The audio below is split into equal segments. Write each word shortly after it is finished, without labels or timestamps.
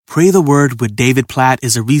Pray the Word with David Platt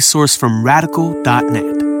is a resource from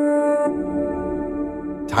Radical.net.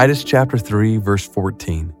 Titus chapter 3, verse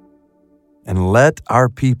 14. And let our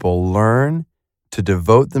people learn to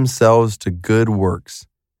devote themselves to good works,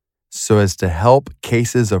 so as to help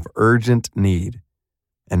cases of urgent need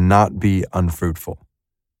and not be unfruitful.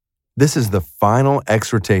 This is the final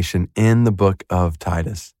exhortation in the book of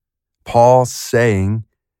Titus. Paul saying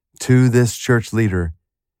to this church leader,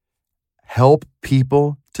 help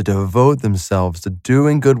people to devote themselves to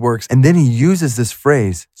doing good works. And then he uses this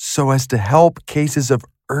phrase, so as to help cases of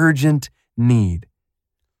urgent need.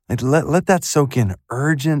 And let that soak in,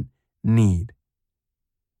 urgent need.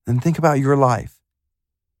 And think about your life.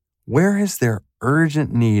 Where is there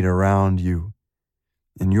urgent need around you?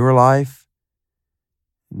 In your life,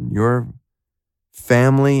 in your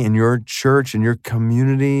family, in your church, in your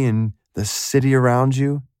community, in the city around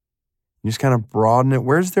you? You just kind of broaden it.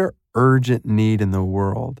 Where's there urgent need in the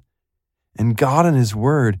world? And God in His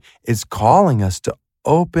Word is calling us to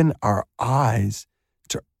open our eyes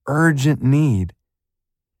to urgent need.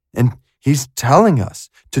 And He's telling us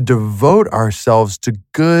to devote ourselves to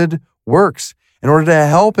good works in order to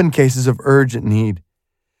help in cases of urgent need.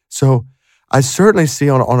 So I certainly see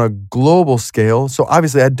on a global scale, so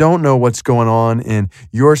obviously I don't know what's going on in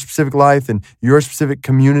your specific life and your specific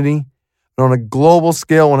community, but on a global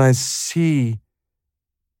scale, when I see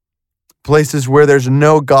places where there's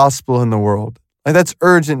no gospel in the world, like that's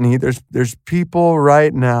urgent need. There's people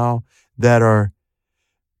right now that are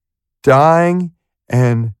dying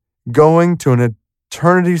and going to an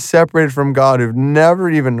eternity separated from God who've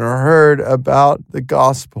never even heard about the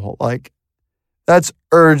gospel. Like, that's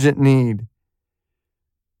urgent need.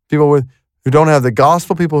 People who don't have the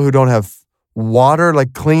gospel, people who don't have water,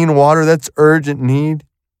 like clean water, that's urgent need.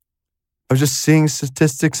 I was just seeing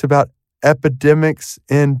statistics about epidemics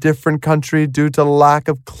in different countries due to lack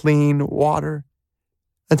of clean water.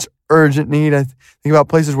 That's urgent need. I think about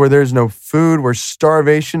places where there's no food, where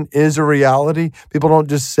starvation is a reality. People don't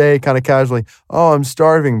just say kind of casually, oh, I'm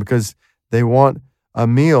starving, because they want a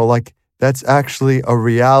meal. Like, that's actually a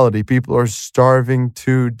reality. People are starving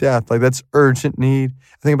to death. Like, that's urgent need.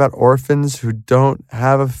 I think about orphans who don't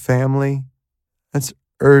have a family. That's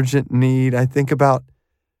urgent need. I think about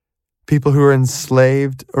people who are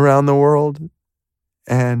enslaved around the world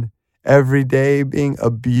and every day being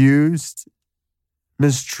abused,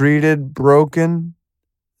 mistreated, broken.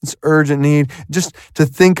 It's urgent need. Just to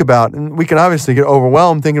think about, and we can obviously get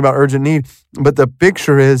overwhelmed thinking about urgent need, but the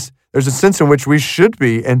picture is there's a sense in which we should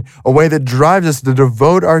be, and a way that drives us to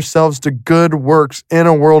devote ourselves to good works in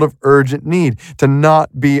a world of urgent need, to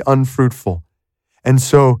not be unfruitful. And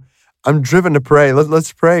so I'm driven to pray.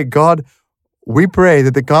 Let's pray. God, we pray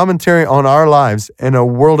that the commentary on our lives in a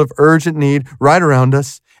world of urgent need right around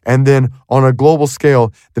us, and then on a global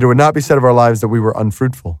scale, that it would not be said of our lives that we were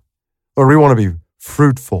unfruitful. Lord, we want to be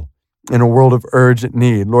fruitful in a world of urgent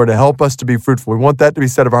need. Lord, to help us to be fruitful. We want that to be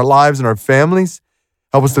said of our lives and our families.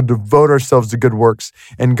 Help us to devote ourselves to good works.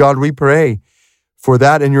 And God, we pray for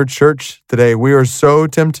that in your church today. We are so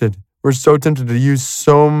tempted. We're so tempted to use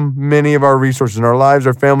so many of our resources in our lives,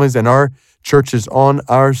 our families, and our churches on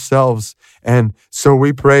ourselves. And so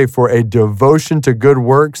we pray for a devotion to good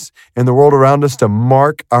works in the world around us to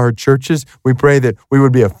mark our churches. We pray that we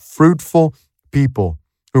would be a fruitful people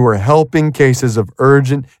who are helping cases of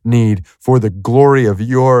urgent need for the glory of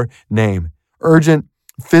your name. Urgent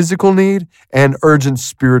physical need and urgent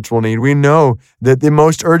spiritual need. We know that the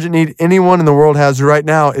most urgent need anyone in the world has right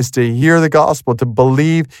now is to hear the gospel, to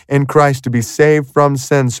believe in Christ, to be saved from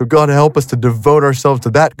sin. So God, help us to devote ourselves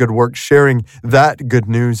to that good work, sharing that good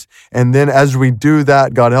news. And then as we do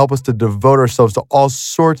that, God, help us to devote ourselves to all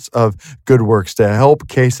sorts of good works to help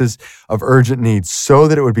cases of urgent need, so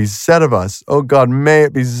that it would be said of us, oh God, may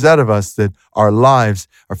it be said of us that our lives,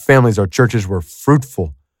 our families, our churches were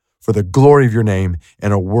fruitful for the glory of your name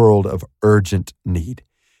in a world of urgent need.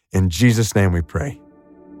 In Jesus' name we pray.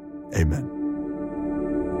 Amen.